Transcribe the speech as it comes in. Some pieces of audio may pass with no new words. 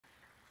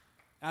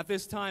At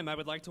this time, I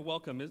would like to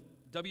welcome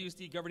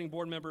WESD Governing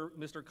Board Member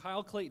Mr.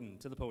 Kyle Clayton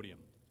to the podium.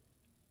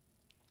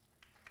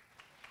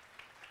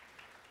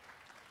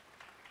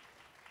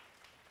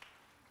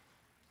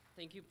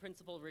 Thank you,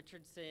 Principal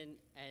Richardson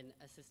and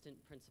Assistant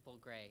Principal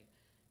Gray.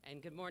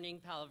 And good morning,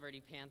 Palo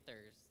Verde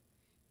Panthers.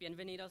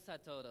 Bienvenidos a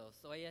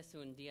todos. Hoy es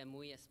un día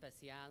muy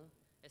especial.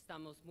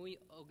 Estamos muy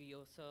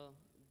orgullosos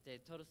de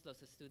todos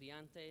los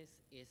estudiantes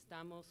y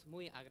estamos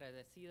muy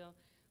agradecidos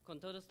con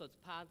todos los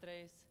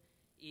padres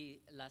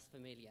y las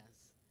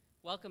familias.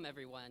 Welcome,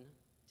 everyone.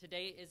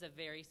 Today is a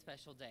very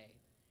special day.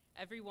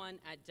 Everyone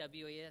at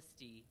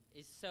WESD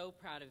is so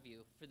proud of you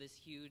for this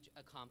huge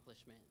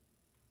accomplishment.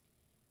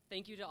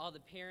 Thank you to all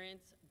the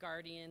parents,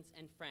 guardians,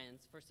 and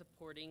friends for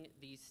supporting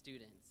these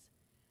students.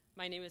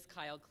 My name is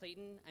Kyle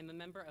Clayton. I'm a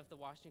member of the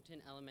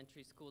Washington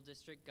Elementary School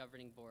District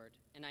Governing Board,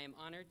 and I am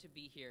honored to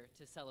be here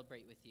to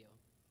celebrate with you.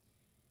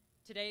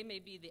 Today may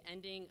be the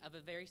ending of a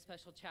very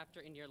special chapter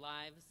in your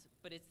lives,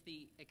 but it's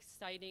the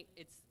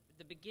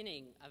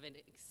beginning of an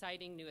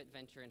exciting new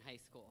adventure in high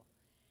school.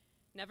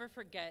 Never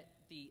forget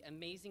the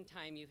amazing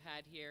time you've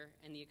had here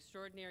and the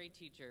extraordinary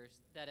teachers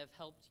that have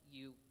helped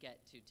you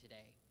get to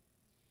today.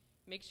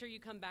 Make sure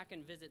you come back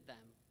and visit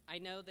them. I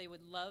know they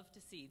would love to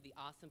see the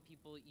awesome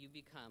people you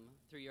become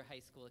through your high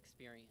school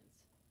experience.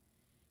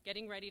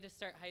 Getting ready to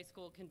start high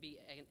school can be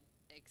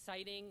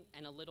exciting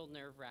and a little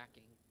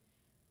nerve-wracking.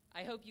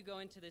 I hope you go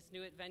into this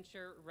new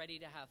adventure ready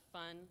to have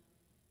fun,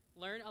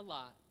 learn a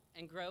lot,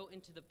 and grow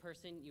into the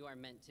person you are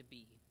meant to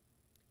be.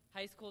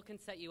 High school can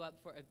set you up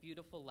for a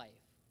beautiful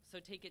life, so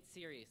take it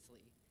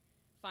seriously.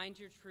 Find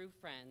your true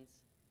friends,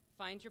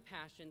 find your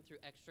passion through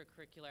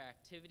extracurricular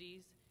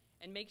activities,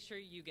 and make sure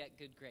you get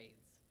good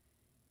grades.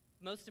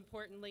 Most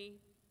importantly,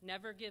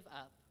 never give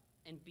up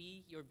and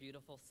be your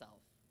beautiful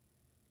self.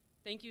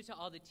 Thank you to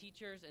all the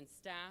teachers and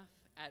staff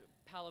at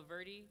Palo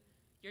Verde.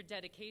 Your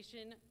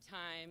dedication,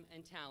 time,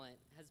 and talent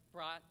has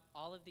brought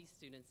all of these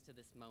students to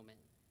this moment.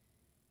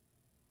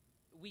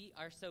 We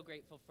are so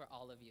grateful for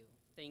all of you.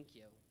 Thank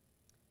you.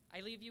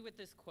 I leave you with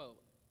this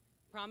quote.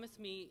 Promise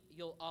me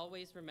you'll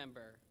always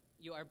remember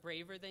you are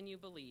braver than you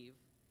believe,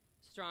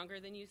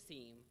 stronger than you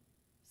seem,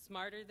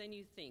 smarter than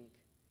you think,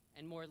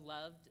 and more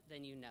loved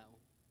than you know.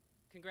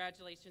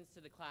 Congratulations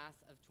to the class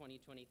of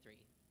 2023.